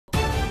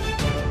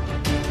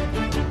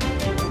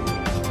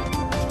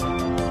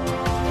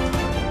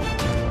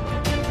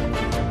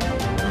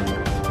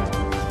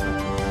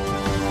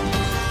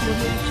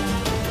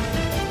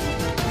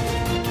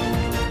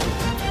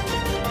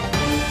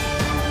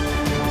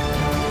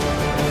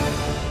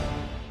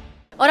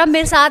और अब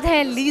मेरे साथ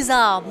हैं Lisa,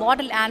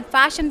 model and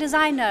fashion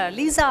designer.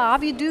 Lisa, how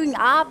are you doing?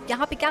 आप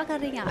यहाँ पे क्या कर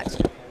रही हैं आज?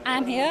 I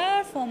am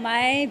here for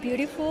my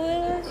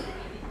beautiful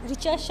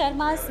Richa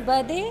Sharma's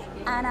birthday,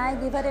 and I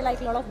give her a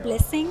lot of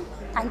blessing.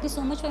 Thank you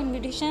so much for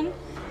invitation,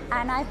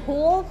 and I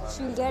hope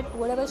she'll get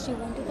whatever she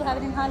wanted to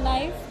have in her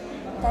life.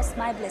 That's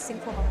my blessing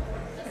for her,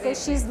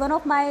 because she's one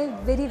of my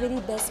very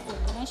best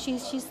friends. You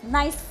know, she's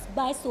nice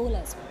by soul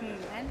as well.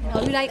 And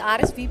how you like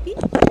RSVP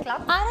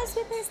club?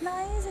 RSVP is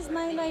nice. Is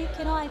my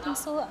I think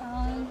so.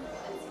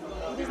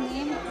 His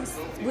name is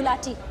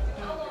Gulati.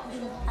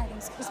 I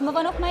think so. It's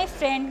one of my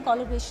friend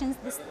collaborations.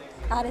 This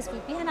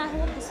RSVP, and I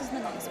hope this is the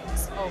nice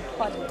place. Oh,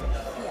 for it.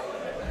 Yeah.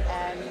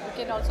 And you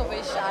can also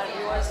wish our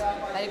viewers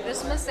Merry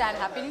Christmas and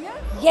Happy New Year.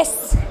 Yes,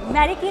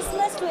 Merry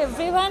Christmas to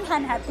everyone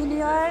and Happy New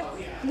Year.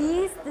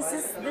 Please, this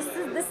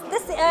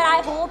year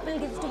I hope will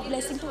give a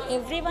blessing to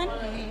everyone.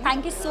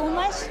 Thank you so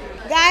much.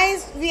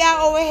 Guys, we are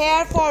over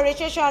here for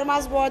Richa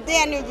Sharma's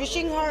birthday, and we're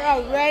wishing her a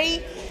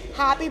very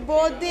happy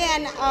birthday,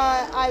 and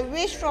I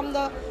wish from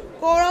the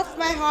core of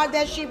my heart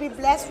that she be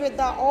blessed with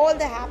all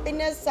the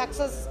happiness,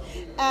 success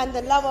and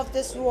the love of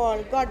this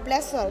world. God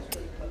bless her.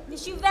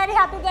 Wish you very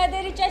happy birthday,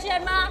 Richa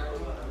Sharma.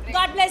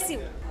 God bless you.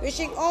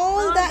 Wishing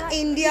all the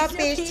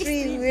IndiaPage3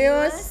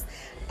 viewers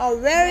a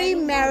very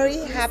merry,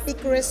 happy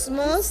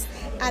Christmas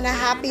and a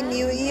happy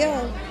New Year.